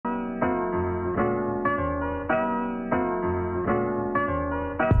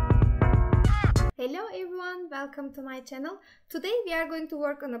welcome to my channel. Today we are going to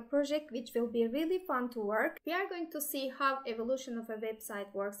work on a project which will be really fun to work. We are going to see how evolution of a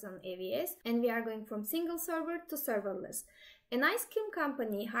website works on AWS, and we are going from single server to serverless. An ice cream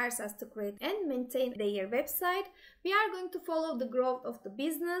company hires us to create and maintain their website. We are going to follow the growth of the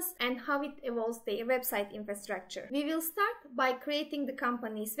business and how it evolves their website infrastructure. We will start by creating the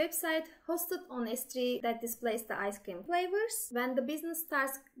company's website hosted on S3 that displays the ice cream flavors. When the business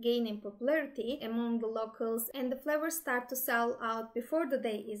starts gaining popularity among the locals and the flavors start to sell out before the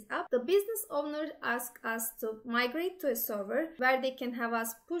day is up, the business owner asks us to migrate to a server where they can have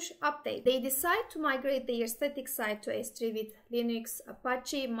us push updates. They decide to migrate their static site to S3 with Linux,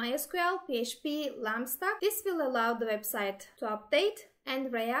 Apache, MySQL, PHP, LAMP stack. This will allow the website to update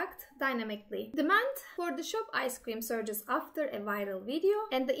and react dynamically. Demand for the shop ice cream surges after a viral video,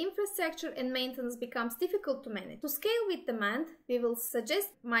 and the infrastructure and maintenance becomes difficult to manage. To scale with demand, we will suggest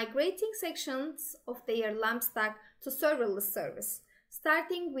migrating sections of their LAMP stack to serverless service.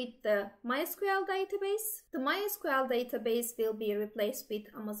 Starting with the MySQL database. The MySQL database will be replaced with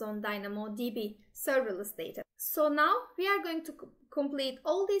Amazon DynamoDB serverless data. So now we are going to complete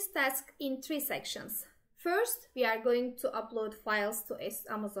all these tasks in 3 sections. First, we are going to upload files to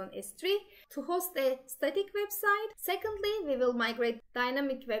Amazon S3 to host a static website. Secondly, we will migrate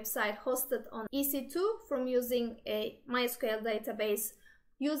dynamic website hosted on EC2 from using a MySQL database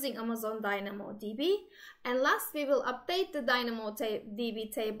using Amazon DynamoDB. And last, we will update the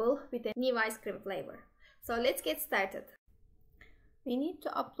DynamoDB table with a new ice cream flavor. So let's get started. We need to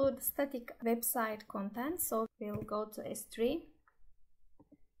upload the static website content, so we'll go to S3.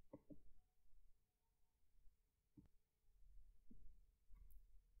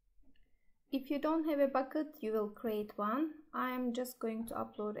 If you don't have a bucket, you will create one. I'm just going to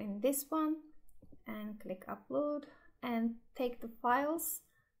upload in this one and click upload and take the files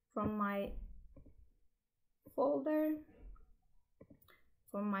from my folder,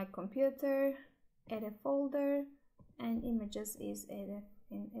 from my computer, add a folder, and images is added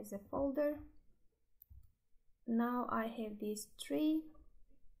in as a folder. Now I have these 3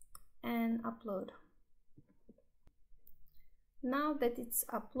 and upload. Now that it's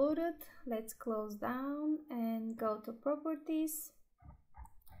uploaded, let's close down and go to properties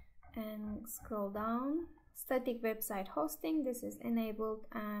and scroll down. Static website hosting, this is enabled.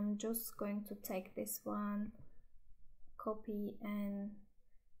 I'm just going to take this one, copy and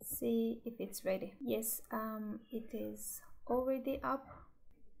see if it's ready. Yes, it is already up.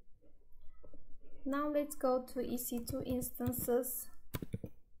 Now let's go to EC2 instances.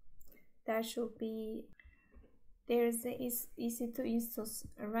 There's a EC2 instance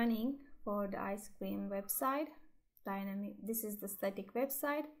running for the ice cream website. This is the static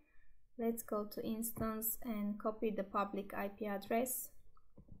website. Let's go to instance and copy the public IP address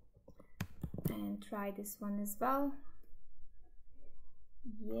and try this one as well.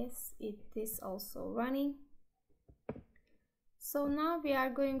 Yes, it is also running. So now we are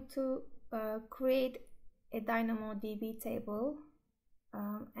going to create a DynamoDB table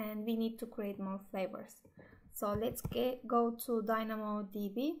and we need to create more flavors. So let's go to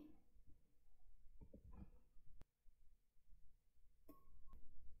DynamoDB.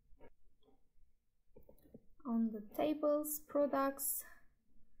 On the tables, products,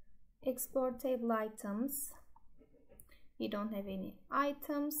 export table items. We don't have any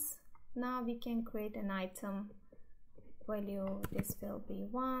items. Now we can create an item value. This will be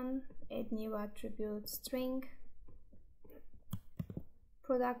 1. Add new attribute string.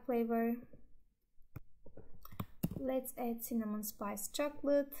 Product flavor. Let's add cinnamon spice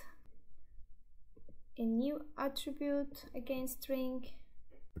chocolate. A new attribute, again string.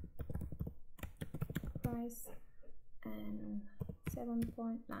 Price and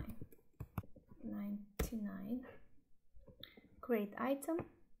 7.99. Create item.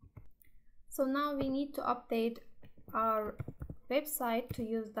 So now we need to update our website to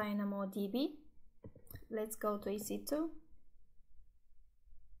use DynamoDB. Let's go to EC2.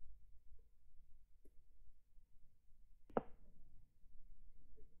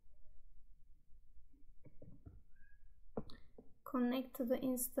 Connect to the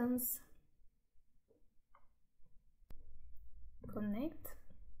instance. Connect.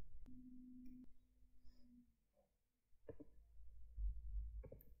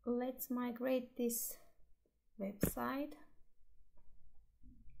 Let's migrate this website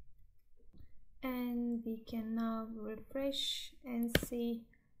and we can now refresh and see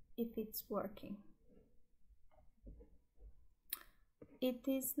if it's working. It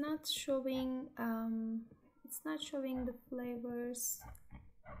is not showing the flavors.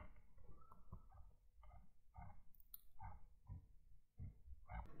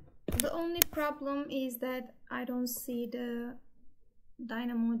 The The only problem is that I don't see the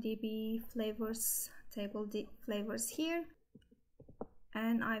DynamoDB flavors table flavors here,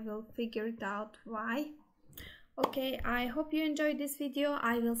 and I will figure it out why. Okay, I hope you enjoyed this video.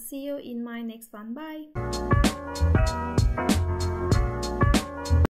 I will see you in my next one. Bye.